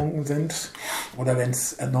Teich ertrunken sind. Oder wenn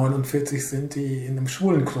es 49 sind, die in einem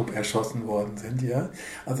Schwulenclub erschossen worden sind. Ja?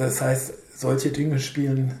 Also das heißt, solche Dinge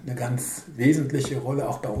spielen eine ganz wesentliche Rolle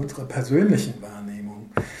auch bei unserer persönlichen Wahrnehmung.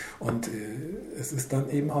 Und es ist dann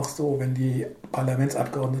eben auch so, wenn die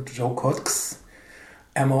Parlamentsabgeordnete Jo Cox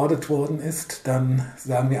ermordet worden ist, dann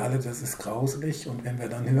sagen wir alle, das ist grauselig. Und wenn wir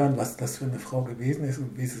dann hören, was das für eine Frau gewesen ist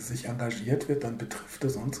und wie sie sich engagiert wird, dann betrifft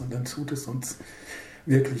es uns und dann tut es uns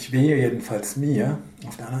wirklich weh, jedenfalls mir.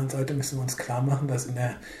 Auf der anderen Seite müssen wir uns klar machen, dass in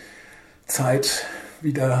der Zeit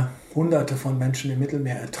wieder Hunderte von Menschen im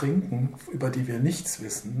Mittelmeer ertrinken, über die wir nichts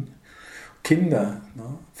wissen. Kinder,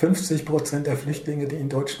 50% der Flüchtlinge, die in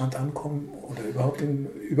Deutschland ankommen, oder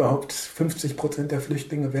überhaupt 50% der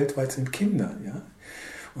Flüchtlinge weltweit sind Kinder. Ja?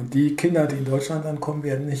 Und die Kinder, die in Deutschland ankommen,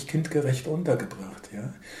 werden nicht kindgerecht untergebracht.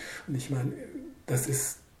 Ja? Und ich meine, das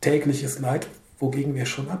ist tägliches Leid, wogegen wir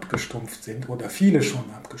schon abgestumpft sind oder viele schon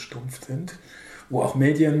abgestumpft sind, wo auch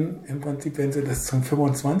Medien im Prinzip, wenn sie das zum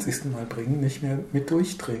 25. Mal bringen, nicht mehr mit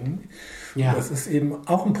durchdringen. Ja. Das ist eben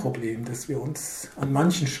auch ein Problem, dass wir uns an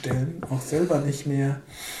manchen Stellen auch selber nicht mehr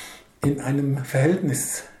in einem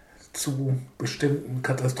Verhältnis zu bestimmten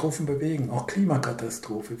Katastrophen bewegen, auch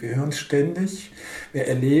Klimakatastrophe. Wir hören ständig, wir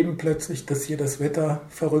erleben plötzlich, dass hier das Wetter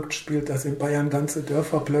verrückt spielt, dass in Bayern ganze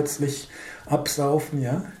Dörfer plötzlich absaufen,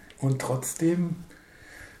 ja. Und trotzdem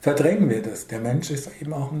verdrängen wir das. Der Mensch ist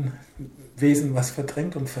eben auch ein Wesen, was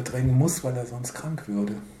verdrängt und verdrängen muss, weil er sonst krank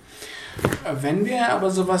würde. Wenn wir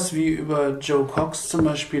aber sowas wie über Jo Cox zum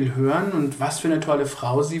Beispiel hören und was für eine tolle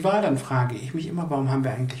Frau sie war, dann frage ich mich immer, warum haben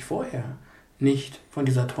wir eigentlich vorher nicht von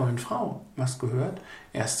dieser tollen Frau was gehört.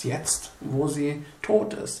 Erst jetzt, wo sie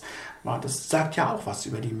tot ist. Das sagt ja auch was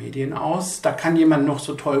über die Medien aus. Da kann jemand noch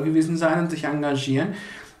so toll gewesen sein und sich engagieren.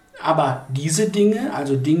 Aber diese Dinge,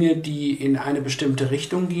 also Dinge, die in eine bestimmte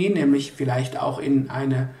Richtung gehen, nämlich vielleicht auch in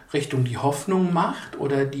eine Richtung, die Hoffnung macht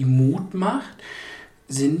oder die Mut macht,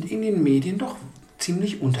 sind in den Medien doch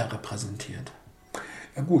ziemlich unterrepräsentiert.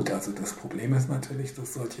 Ja gut, also das Problem ist natürlich,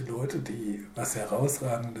 dass solche Leute, die was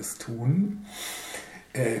Herausragendes tun,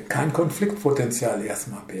 kein Konfliktpotenzial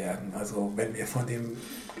erstmal bergen. Also wenn wir von dem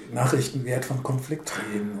Nachrichtenwert von Konflikt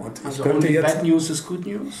reden. Und ich also könnte jetzt, bad news is good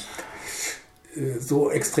news?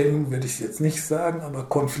 So extrem würde ich es jetzt nicht sagen, aber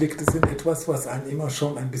Konflikte sind etwas, was einen immer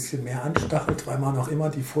schon ein bisschen mehr anstachelt, weil man auch immer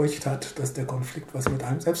die Furcht hat, dass der Konflikt was mit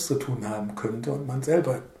einem selbst zu tun haben könnte und man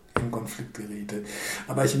selber in Konflikt geriete.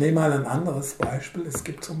 Aber ich nehme mal ein anderes Beispiel. Es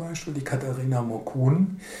gibt zum Beispiel die Katharina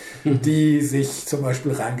Mokun, die sich zum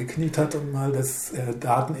Beispiel reingekniet hat und mal das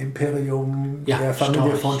Datenimperium der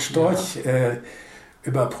Familie von Storch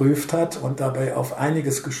überprüft hat und dabei auf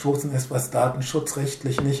einiges gestoßen ist, was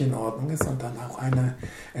datenschutzrechtlich nicht in Ordnung ist und dann auch eine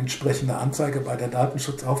entsprechende Anzeige bei der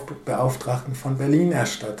Datenschutzbeauftragten von Berlin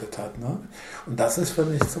erstattet hat. Ne? Und das ist für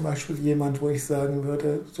mich zum Beispiel jemand, wo ich sagen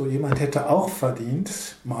würde, so jemand hätte auch verdient,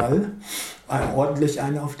 mal ordentlich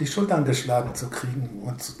eine auf die Schultern geschlagen zu kriegen.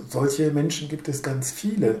 Und solche Menschen gibt es ganz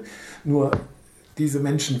viele. Nur diese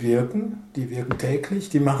Menschen die wirken täglich,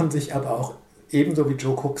 die machen sich aber auch ebenso wie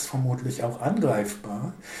Joe Cox vermutlich auch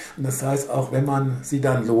angreifbar. Und das heißt, auch wenn man sie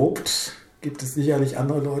dann lobt, gibt es sicherlich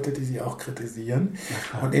andere Leute, die sie auch kritisieren.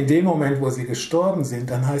 Und in dem Moment, wo sie gestorben sind,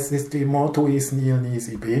 dann heißt es, de mortuis nihil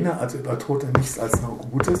nisi bene, also über Tote nichts als nur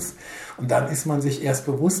Gutes. Und dann ist man sich erst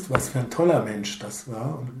bewusst, was für ein toller Mensch das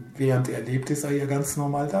war. Und während er lebt, ist er ja ganz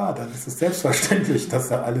normal da. Dann ist es selbstverständlich, dass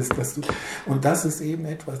er alles das tut. Und das ist eben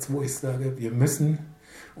etwas, wo ich sage, wir müssen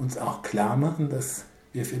uns auch klar machen, dass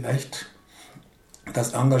wir vielleicht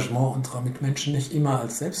das Engagement unserer Mitmenschen nicht immer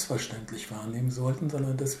als selbstverständlich wahrnehmen sollten,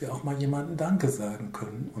 sondern dass wir auch mal jemandem Danke sagen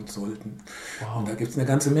können und sollten. Wow. Und da gibt es eine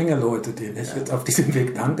ganze Menge Leute, denen ich jetzt auf diesem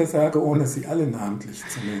Weg Danke sage, ohne sie alle namentlich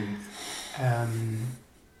zu nennen.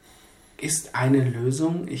 Ist eine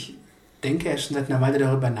Lösung, ich denke ja schon seit einer Weile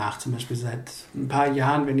darüber nach, zum Beispiel seit ein paar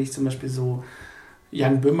Jahren, wenn ich zum Beispiel so,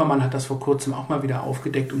 Jan Böhmermann hat das vor kurzem auch mal wieder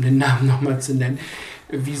aufgedeckt, um den Namen nochmal zu nennen,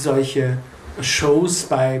 wie solche Shows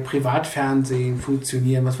bei Privatfernsehen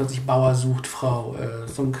funktionieren, was weiß ich, Bauer sucht Frau,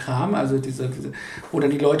 so ein Kram, also wo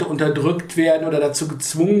dann die Leute unterdrückt werden oder dazu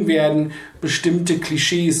gezwungen werden, bestimmte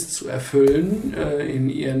Klischees zu erfüllen in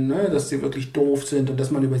ihren, dass sie wirklich doof sind und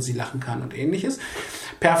dass man über sie lachen kann und ähnliches,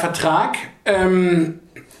 per Vertrag.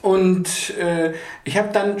 Und ich habe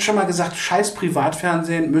dann schon mal gesagt, scheiß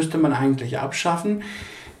Privatfernsehen müsste man eigentlich abschaffen.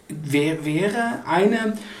 Wäre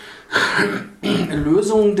eine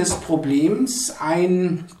Lösung des Problems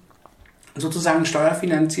ein sozusagen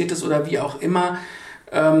steuerfinanziertes oder wie auch immer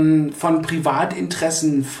von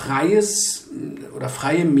Privatinteressen freies oder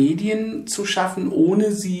freie Medien zu schaffen,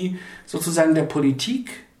 ohne sie sozusagen der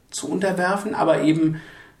Politik zu unterwerfen, aber eben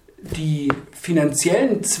die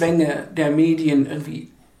finanziellen Zwänge der Medien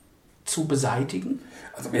irgendwie zu beseitigen?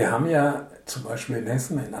 Also wir haben ja zum Beispiel in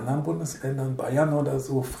Hessen, in anderen Bundesländern, Bayern oder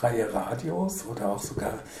so, freie Radios oder auch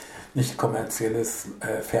sogar nicht kommerzielles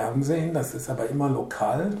Fernsehen, das ist aber immer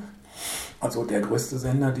lokal. Also der größte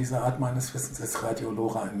Sender dieser Art meines Wissens ist Radio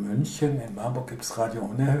Lora in München. In Marburg gibt es Radio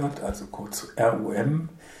Unerhört, also kurz RUM.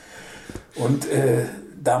 Und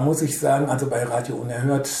da muss ich sagen, also bei Radio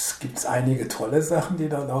Unerhört gibt es einige tolle Sachen, die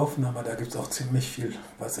da laufen, aber da gibt es auch ziemlich viel,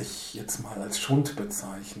 was ich jetzt mal als Schund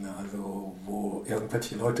bezeichne. Also wo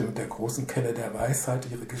irgendwelche Leute mit der großen Kelle der Weisheit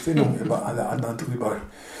ihre Gesinnung über alle anderen drüber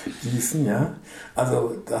gießen. Ja?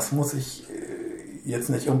 Also das muss ich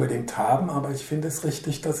jetzt nicht unbedingt haben, aber ich finde es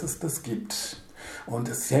richtig, dass es das gibt. Und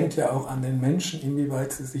es hängt ja auch an den Menschen,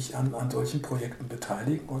 inwieweit sie sich an solchen Projekten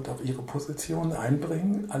beteiligen und auch ihre Position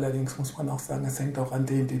einbringen. Allerdings muss man auch sagen, es hängt auch an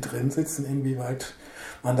denen, die drin sitzen, inwieweit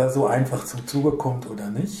man da so einfach zum Zuge kommt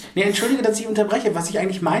oder nicht. Nee, entschuldige, dass ich unterbreche. Was ich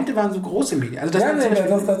eigentlich meinte, waren so große Medien. Also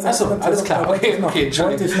das alles klar. Wollte ich noch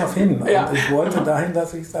hin. Ja. Und ich wollte dahin,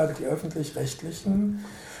 dass ich sage, die Öffentlich-Rechtlichen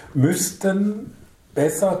müssten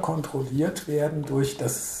besser kontrolliert werden durch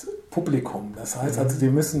das Publikum. Das heißt also, sie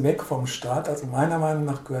müssen weg vom Staat. Also meiner Meinung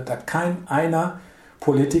nach gehört da kein einer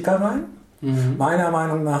Politiker rein. Meiner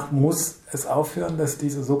Meinung nach muss es aufhören, dass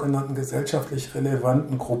diese sogenannten gesellschaftlich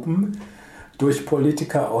relevanten Gruppen durch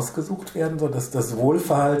Politiker ausgesucht werden, sodass das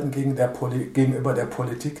Wohlverhalten gegenüber der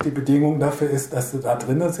Politik die Bedingung dafür ist, dass sie da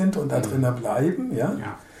drinnen sind und da drinnen bleiben. Ja?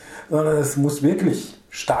 sondern es muss wirklich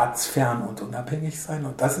staatsfern und unabhängig sein.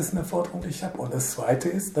 Und das ist eine Forderung, die ich habe. Und das Zweite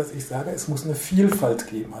ist, dass ich sage, es muss eine Vielfalt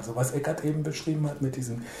geben. Also was Eckart eben beschrieben hat mit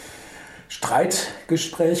diesem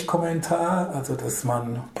Streitgespräch-Kommentar, also dass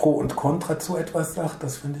man Pro und Contra zu etwas sagt,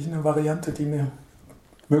 das finde ich eine Variante, die eine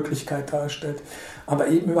Möglichkeit darstellt. Aber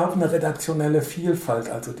eben überhaupt eine redaktionelle Vielfalt,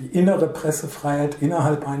 also die innere Pressefreiheit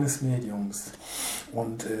innerhalb eines Mediums.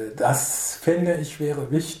 Und das fände ich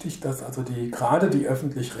wäre wichtig, dass also gerade die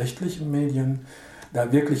öffentlich-rechtlichen Medien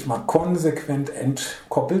da wirklich mal konsequent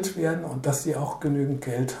entkoppelt werden und dass sie auch genügend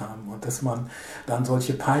Geld haben und dass man dann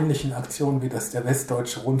solche peinlichen Aktionen, wie dass der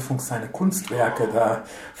Westdeutsche Rundfunk seine Kunstwerke da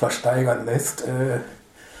versteigern lässt,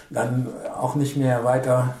 dann auch nicht mehr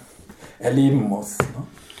weiter erleben muss. Ne?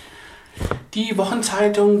 Die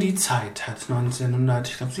Wochenzeitung Die Zeit hat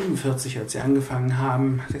 1947, als sie angefangen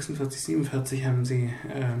haben, 46, 47, haben sie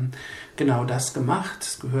genau das gemacht.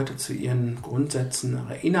 Es gehörte zu ihren Grundsätzen,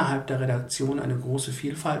 innerhalb der Redaktion eine große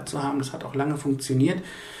Vielfalt zu haben. Das hat auch lange funktioniert.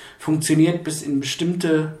 Funktioniert bis in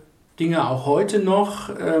bestimmte Dinge auch heute noch.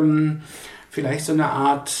 Vielleicht so eine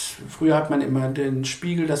Art, früher hat man immer den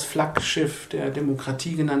Spiegel, das Flaggschiff der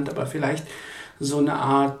Demokratie genannt, aber vielleicht so eine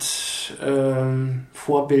Art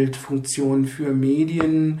Vorbildfunktion für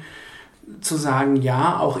Medien, zu sagen,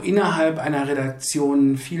 ja, auch innerhalb einer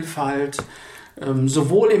Redaktion Vielfalt,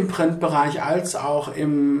 sowohl im Printbereich als auch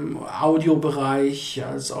im Audiobereich,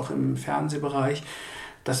 als auch im Fernsehbereich.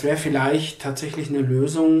 Das wäre vielleicht tatsächlich eine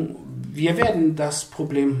Lösung. Wir werden das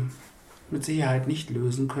Problem mit Sicherheit nicht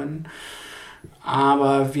lösen können.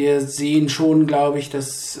 Aber wir sehen schon, glaube ich,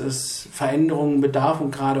 dass es Veränderungen bedarf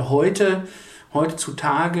und gerade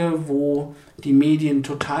heutzutage, wo die Medien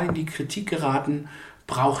total in die Kritik geraten,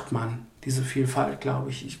 braucht man diese Vielfalt,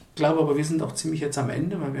 glaube ich. Ich glaube aber, wir sind auch ziemlich jetzt am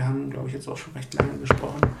Ende, weil wir haben, glaube ich, jetzt auch schon recht lange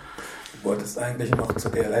gesprochen. Du wolltest eigentlich noch zu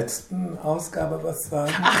der letzten Ausgabe was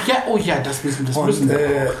sagen? Ach ja, oh ja, das müssen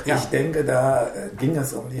wir. Ja. Ich denke, da ging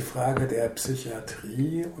es um die Frage der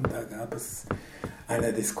Psychiatrie und da gab es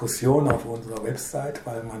eine Diskussion auf unserer Website,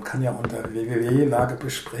 weil man kann ja unter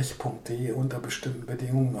www.lagebesprech.de unter bestimmten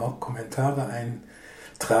Bedingungen auch Kommentare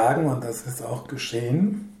eintragen und das ist auch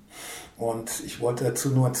geschehen. Und ich wollte dazu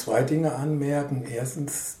nur 2 Dinge anmerken.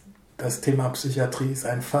 Erstens, das Thema Psychiatrie ist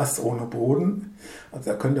ein Fass ohne Boden.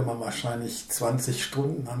 Also da könnte man wahrscheinlich 20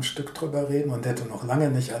 Stunden am Stück drüber reden und hätte noch lange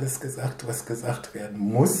nicht alles gesagt, was gesagt werden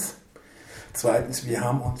muss. Zweitens, wir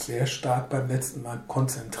haben uns sehr stark beim letzten Mal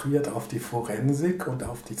konzentriert auf die Forensik und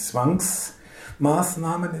auf die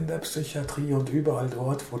Zwangsmaßnahmen in der Psychiatrie und überall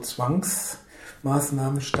dort, wo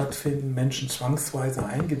Zwangsmaßnahmen stattfinden, Menschen zwangsweise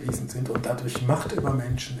eingewiesen sind und dadurch Macht über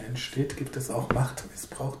Menschen entsteht, gibt es auch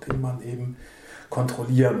Machtmissbrauch, den man eben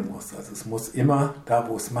kontrollieren muss. Also es muss immer, da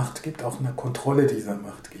wo es Macht gibt, auch eine Kontrolle dieser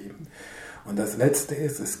Macht geben. Und das Letzte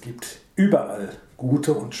ist, es gibt überall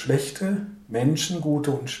gute und schlechte Menschen, gute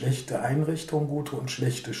und schlechte Einrichtungen, gute und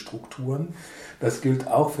schlechte Strukturen. Das gilt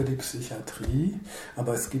auch für die Psychiatrie,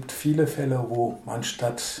 aber es gibt viele Fälle, wo man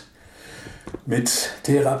statt mit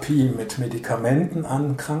Therapie, mit Medikamenten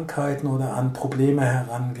an Krankheiten oder an Probleme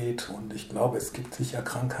herangeht. Und ich glaube, es gibt sicher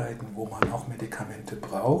Krankheiten, wo man auch Medikamente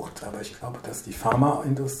braucht, aber ich glaube, dass die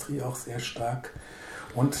Pharmaindustrie auch sehr stark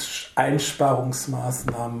und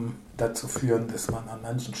Einsparungsmaßnahmen dazu führen, dass man an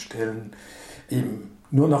manchen Stellen eben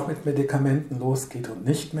nur noch mit Medikamenten losgeht und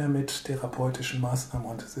nicht mehr mit therapeutischen Maßnahmen.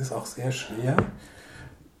 Und es ist auch sehr schwer,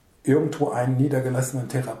 irgendwo einen niedergelassenen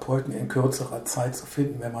Therapeuten in kürzerer Zeit zu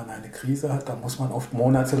finden, wenn man eine Krise hat. Da muss man oft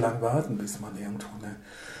monatelang warten, bis man irgendwo eine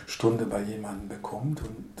Stunde bei jemandem bekommt.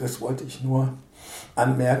 Und das wollte ich nur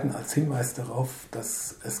anmerken als Hinweis darauf,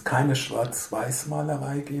 dass es keine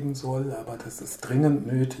Schwarz-Weiß-Malerei geben soll, aber dass es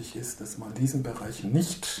dringend nötig ist, dass man diesen Bereich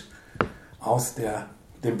nicht aus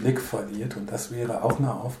den Blick verliert. Und das wäre auch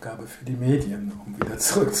eine Aufgabe für die Medien, um wieder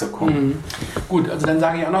zurückzukommen. Mhm. Gut, also dann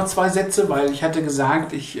sage ich auch noch 2 Sätze, weil ich hatte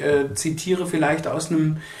gesagt, ich zitiere vielleicht aus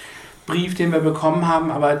einem Brief, den wir bekommen haben,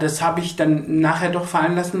 aber das habe ich dann nachher doch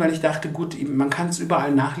fallen lassen, weil ich dachte, gut, man kann es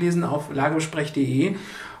überall nachlesen auf lagebesprech.de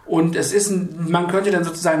und man könnte dann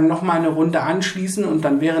sozusagen nochmal eine Runde anschließen und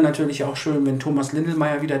dann wäre natürlich auch schön, wenn Thomas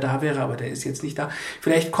Lindelmeier wieder da wäre, aber der ist jetzt nicht da.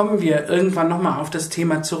 Vielleicht kommen wir irgendwann nochmal auf das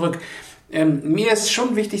Thema zurück. Mir ist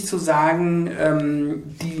schon wichtig zu sagen,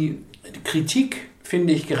 die Kritik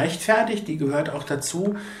finde ich gerechtfertigt, die gehört auch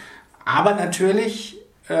dazu, aber natürlich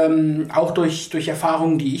auch durch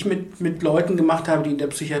Erfahrungen, die ich mit Leuten gemacht habe, die in der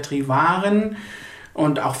Psychiatrie waren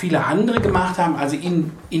und auch viele andere gemacht haben, also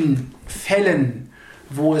in Fällen,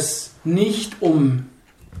 wo es nicht um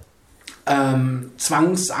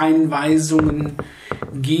Zwangseinweisungen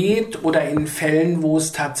geht oder in Fällen, wo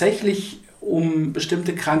es tatsächlich um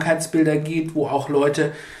bestimmte Krankheitsbilder geht, wo auch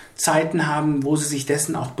Leute Zeiten haben, wo sie sich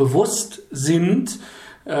dessen auch bewusst sind.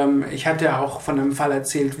 Ich hatte ja auch von einem Fall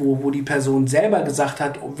erzählt, wo die Person selber gesagt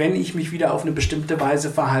hat, wenn ich mich wieder auf eine bestimmte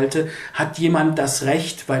Weise verhalte, hat jemand das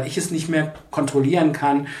Recht, weil ich es nicht mehr kontrollieren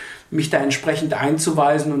kann, mich da entsprechend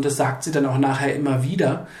einzuweisen, und das sagt sie dann auch nachher immer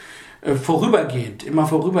wieder. Immer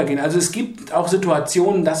vorübergehend. Also es gibt auch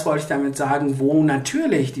Situationen, das wollte ich damit sagen, wo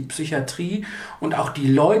natürlich die Psychiatrie und auch die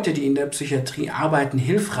Leute, die in der Psychiatrie arbeiten,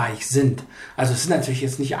 hilfreich sind. Also es sind natürlich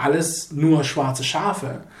jetzt nicht alles nur schwarze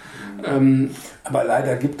Schafe. Aber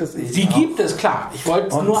leider gibt es eben sie gibt es, klar. Ich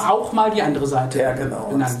wollte nur auch mal die andere Seite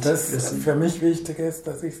benannt das wissen. Für mich wichtig ist,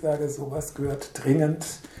 dass ich sage, sowas gehört dringend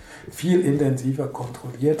viel intensiver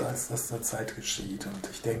kontrolliert, als das zurzeit geschieht. Und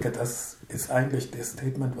ich denke, das ist eigentlich das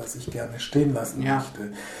Statement, was ich gerne stehen lassen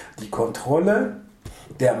möchte. Die Kontrolle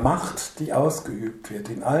der Macht, die ausgeübt wird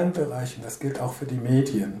in allen Bereichen, das gilt auch für die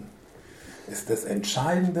Medien, ist das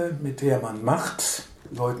Entscheidende, mit der man Macht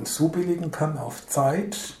Leuten zubilligen kann auf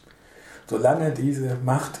Zeit, solange diese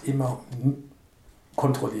Macht immer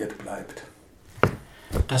kontrolliert bleibt.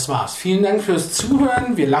 Das war's. Vielen Dank fürs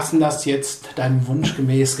Zuhören. Wir lassen das jetzt deinem Wunsch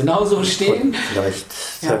gemäß genauso stehen. Und vielleicht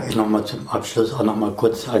sage ich nochmal zum Abschluss auch nochmal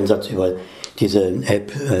kurz einen Satz über diese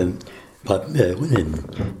App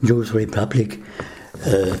News Republic.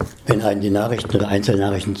 Wenn einen die Nachrichten oder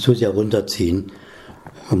Einzelnachrichten zu sehr runterziehen,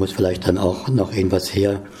 man muss vielleicht dann auch noch irgendwas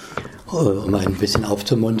her, um ein bisschen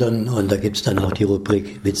aufzumuntern. Und da gibt es dann auch die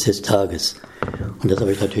Rubrik Witz des Tages. Und das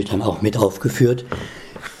habe ich natürlich dann auch mit aufgeführt.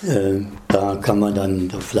 Da kann man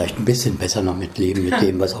dann vielleicht ein bisschen besser noch mitleben mit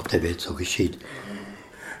dem, was auf der Welt so geschieht.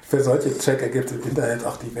 Für solche Checker gibt es im Internet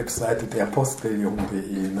auch die Webseite derpostillon.de.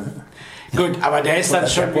 Ne? Gut, aber der ist dann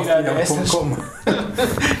schon wieder,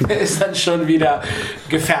 der ist dann schon wieder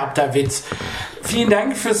gefärbter Witz. Vielen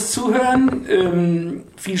Dank fürs Zuhören.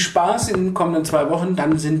 Viel Spaß in den kommenden 2 Wochen.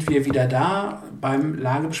 Dann sind wir wieder da beim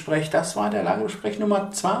Lagebesprech. Das war der Lagebesprech Nummer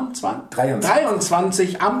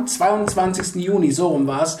 23 am 22. Juni. So rum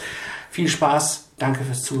war es. Viel Spaß. Danke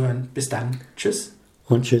fürs Zuhören. Bis dann. Tschüss.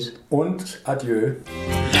 Und tschüss. Und adieu.